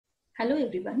Hello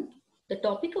everyone. The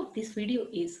topic of this video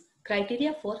is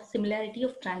criteria for similarity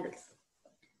of triangles.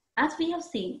 As we have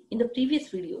seen in the previous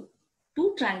video,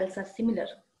 two triangles are similar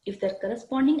if their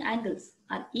corresponding angles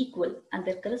are equal and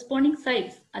their corresponding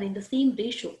sides are in the same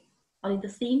ratio or in the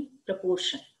same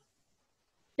proportion.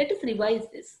 Let us revise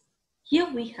this.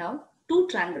 Here we have two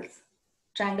triangles,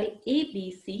 triangle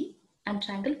ABC and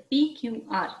triangle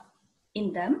PQR.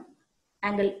 In them,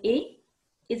 angle A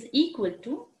is equal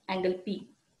to angle P.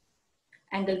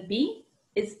 Angle B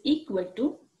is equal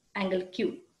to angle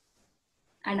Q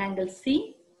and angle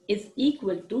C is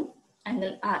equal to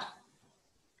angle R,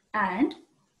 and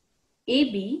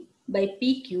AB by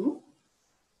PQ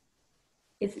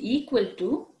is equal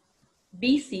to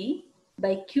BC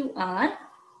by QR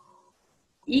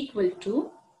equal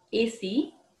to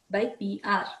AC by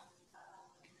PR.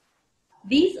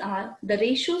 These are the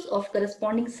ratios of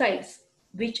corresponding sides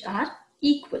which are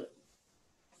equal.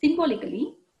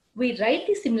 Symbolically, we write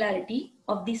the similarity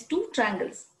of these two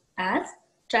triangles as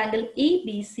triangle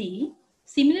ABC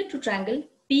similar to triangle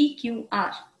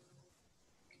PQR.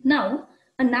 Now,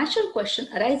 a natural question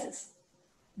arises.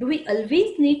 Do we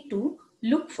always need to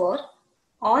look for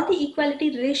all the equality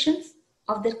relations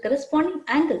of their corresponding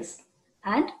angles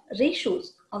and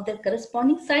ratios of their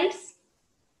corresponding sides?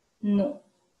 No.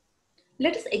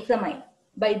 Let us examine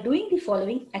by doing the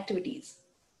following activities.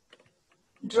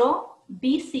 Draw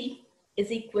BC is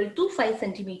equal to 5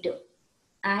 cm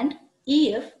and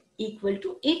EF equal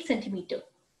to 8 cm.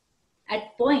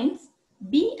 At points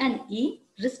B and E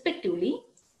respectively,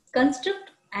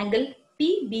 construct angle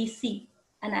PBC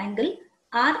and angle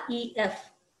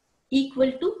REF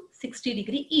equal to 60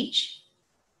 degree each.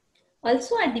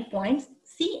 Also at the points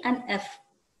C and F,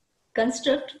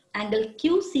 construct angle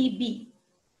QCB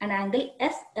and angle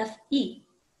SFE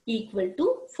equal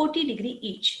to 40 degree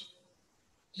each.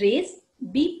 Rays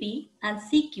BP and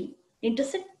CQ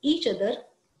intersect each other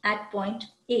at point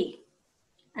A,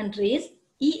 and rays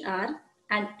ER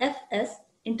and FS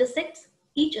intersects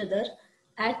each other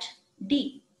at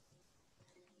D.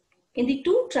 In the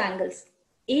two triangles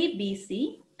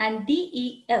ABC and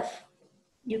DEF,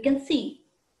 you can see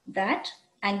that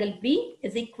angle B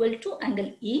is equal to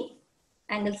angle E,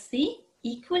 angle C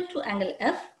equal to angle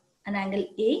F, and angle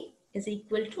A is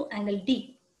equal to angle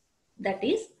D. That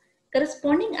is,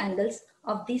 corresponding angles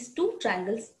of these two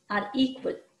triangles are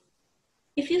equal.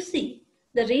 If you see,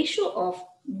 the ratio of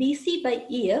BC by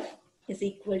EF is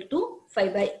equal to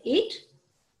 5 by 8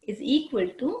 is equal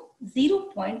to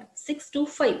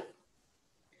 0.625.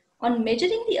 On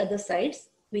measuring the other sides,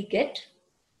 we get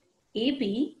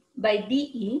AB by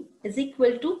DE is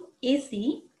equal to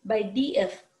AC by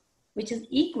DF, which is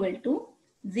equal to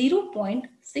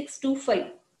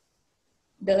 0.625.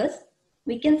 Thus,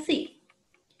 we can see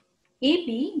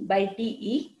AB by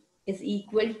DE is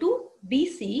equal to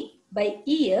BC by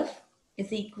EF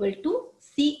is equal to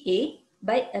CA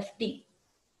by FD.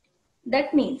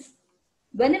 That means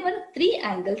whenever three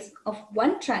angles of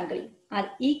one triangle are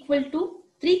equal to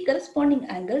three corresponding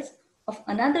angles of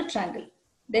another triangle,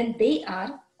 then they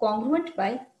are congruent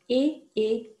by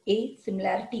AAA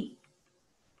similarity.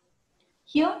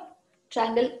 Here,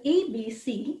 triangle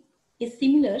ABC is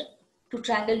similar to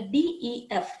triangle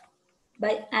DEF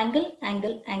by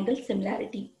angle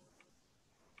similarity.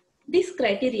 This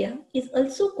criteria is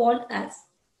also called as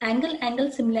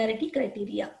angle similarity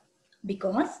criteria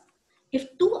because if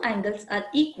two angles are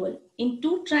equal in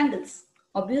two triangles,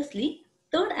 obviously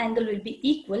third angle will be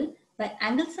equal by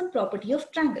angle sum property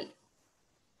of triangle.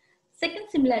 Second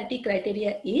similarity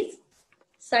criteria is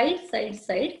side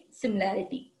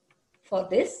similarity. For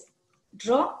this,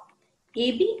 draw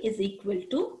AB is equal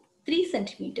to 3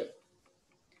 cm.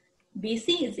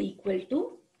 BC is equal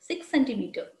to 6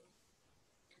 cm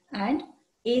and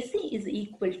AC is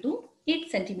equal to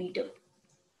 8 cm.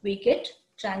 We get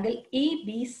triangle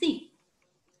ABC.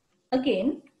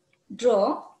 Again,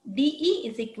 draw DE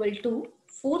is equal to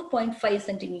 4.5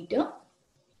 cm,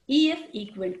 EF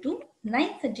equal to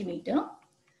 9 cm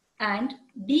and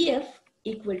DF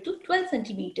equal to 12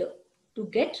 cm to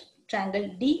get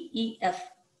triangle DEF.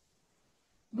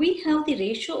 We have the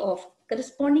ratio of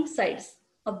corresponding sides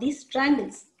of these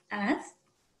triangles as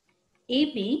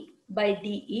AB by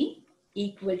DE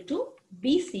equal to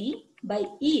BC by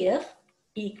EF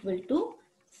equal to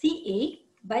CA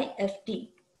by FD,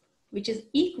 which is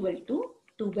equal to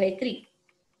 2 by 3.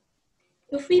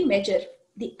 If we measure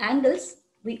the angles,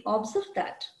 we observe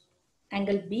that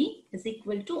angle B is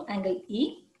equal to angle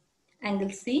E,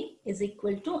 angle C is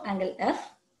equal to angle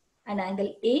F, and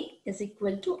angle A is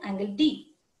equal to angle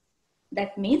D.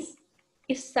 That means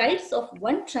if sides of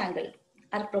one triangle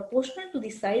are proportional to the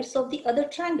sides of the other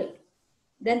triangle,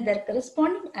 then their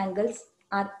corresponding angles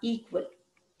are equal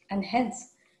and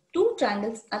hence two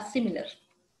triangles are similar.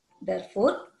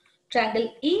 Therefore,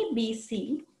 triangle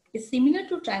ABC is similar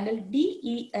to triangle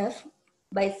DEF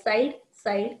by side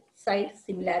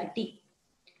similarity.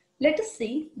 Let us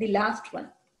see the last one,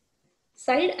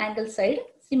 side angle side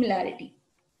similarity.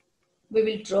 We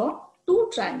will draw two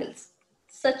triangles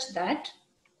such that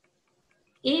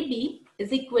AB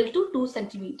is equal to 2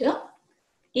 cm,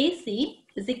 AC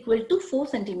is equal to 4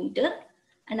 cm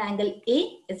and angle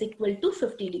A is equal to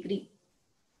 50 degree.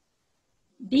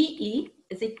 DE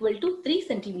is equal to 3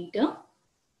 cm,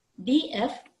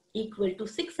 DF equal to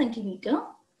 6 cm,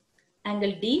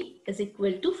 angle D is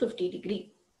equal to 50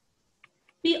 degree.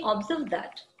 We observe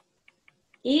that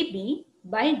AB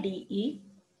by DE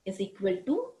is equal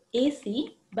to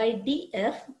AC by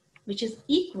DF, which is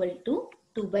equal to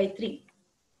 2 by 3,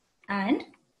 and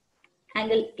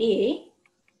angle A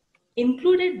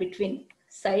included between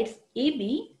sides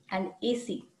AB and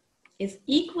AC is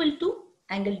equal to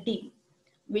angle D,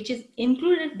 which is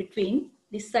included between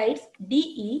the sides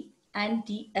DE and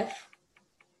DF.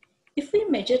 If we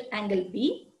measure angle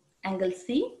B, angle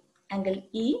C, angle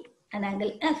E and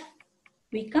angle F,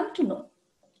 we come to know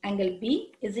angle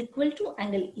B is equal to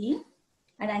angle E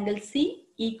and angle C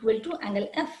equal to angle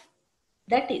F.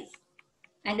 That is,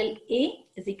 angle A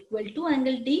is equal to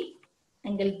angle D,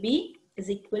 angle B is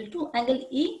equal to angle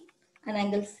E and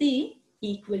angle C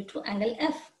equal to angle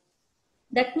F.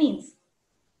 That means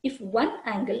if one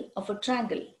angle of a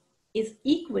triangle is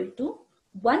equal to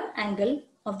one angle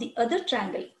of the other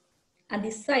triangle and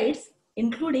the sides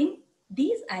including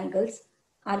these angles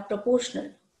are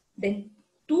proportional, then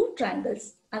two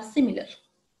triangles are similar.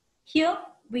 Here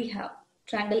we have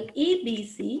triangle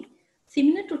ABC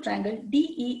similar to triangle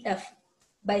DEF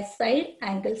by side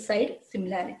angle side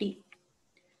similarity.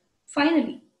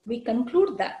 Finally, we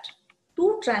conclude that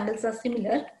two triangles are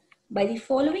similar by the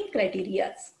following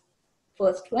criteria.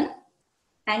 First one,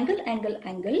 angle angle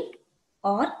angle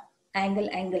or angle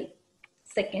angle.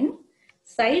 Second,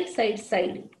 side side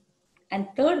side. And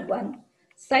third one,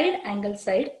 side angle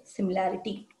side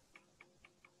similarity.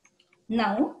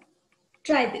 Now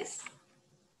try this.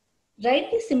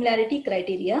 Write the similarity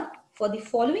criteria for the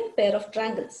following pair of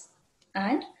triangles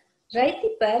and write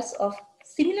the pairs of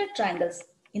similar triangles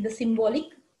in the symbolic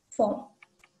form.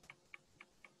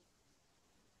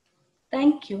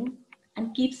 Thank you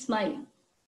and keep smiling.